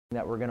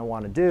that we're going to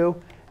want to do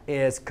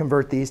is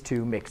convert these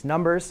to mixed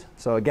numbers.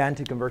 So again,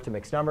 to convert to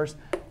mixed numbers,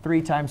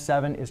 3 times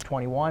 7 is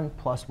 21,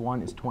 plus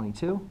 1 is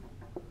 22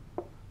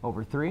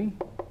 over 3,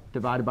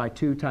 divided by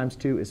 2 times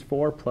 2 is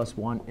 4, plus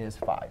 1 is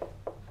 5.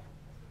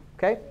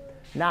 OK?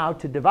 Now,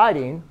 to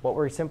dividing, what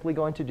we're simply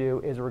going to do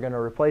is we're going to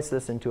replace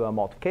this into a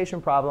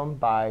multiplication problem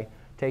by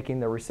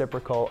taking the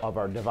reciprocal of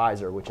our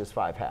divisor, which is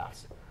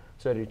 5/2.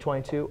 So I do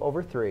 22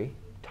 over 3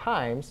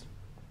 times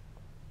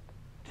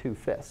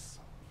 2/5.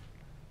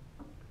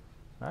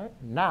 All right.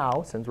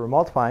 Now, since we're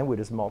multiplying, we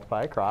just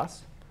multiply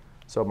across.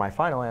 So my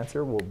final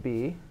answer will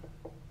be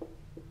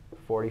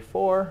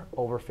 44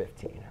 over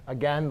 15.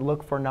 Again,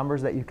 look for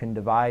numbers that you can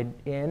divide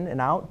in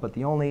and out. But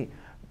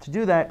to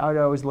do that, I would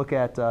always look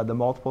at the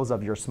multiples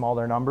of your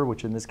smaller number,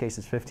 which in this case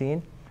is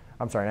 15.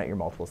 I'm sorry, not your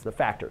multiples, the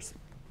factors.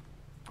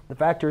 The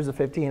factors of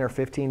 15 are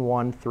 15,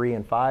 1, 3,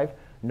 and 5.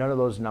 None of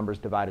those numbers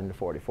divide into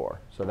 44.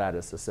 So that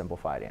is a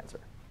simplified answer.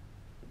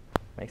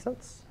 Make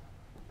sense?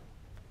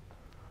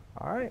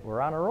 All right, we're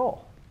on a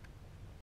roll.